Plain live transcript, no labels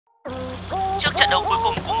đấu cuối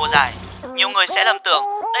cùng của mùa giải. Nhiều người sẽ lầm tưởng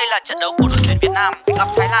đây là trận đấu của đội tuyển Việt Nam gặp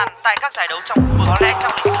Thái Lan tại các giải đấu trong khu vực. Có lẽ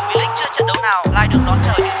trong lịch sử V-League chưa trận đấu nào lại được đón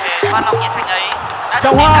chờ như thế, và lòng nhiệt thành ấy đã được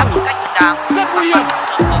đền đáp một cách xứng đáng bằng bàn thắng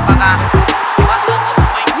sớm của Fagan. Bàn gương của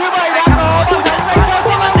Hùng Minh hay các cơ hội đối trận và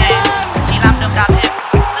thêm vấn đề chỉ làm đậm đà thêm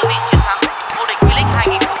dư vị chiến thắng vô địch V-League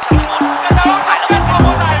 2011. Trận đấu phải là một kết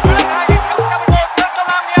thúc V-League 2011 giữa Sông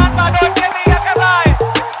và đội Nghệ đã khép lại,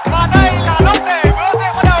 và đây là lúc để bữa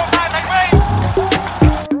tiệc bắt đầu tại Thành Vinh.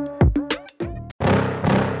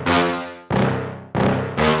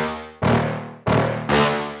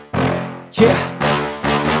 Yeah.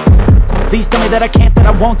 Please tell me that I can't, that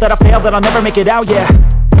I won't, that I fail, that I'll never make it out, yeah.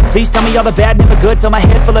 Please tell me all the bad, never good, fill my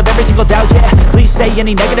head full of every single doubt, yeah. Please say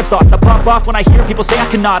any negative thoughts, I pop off when I hear people say I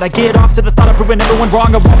cannot. I get off to the thought of proving everyone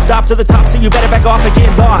wrong, I won't stop to the top, so you better back off and get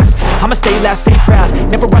lost. I'ma stay loud, stay proud,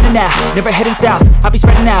 never running out, never heading south. I'll be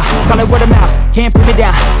spreading out, call it word of mouth, can't put me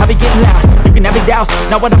down, I'll be getting loud. You can have it douse,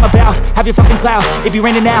 not what I'm about, have your fucking cloud. It be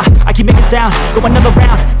raining now, I keep making sound, go another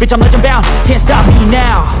round, bitch I'm legend bound, can't stop me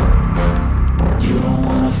now. You don't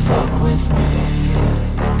wanna fuck with me,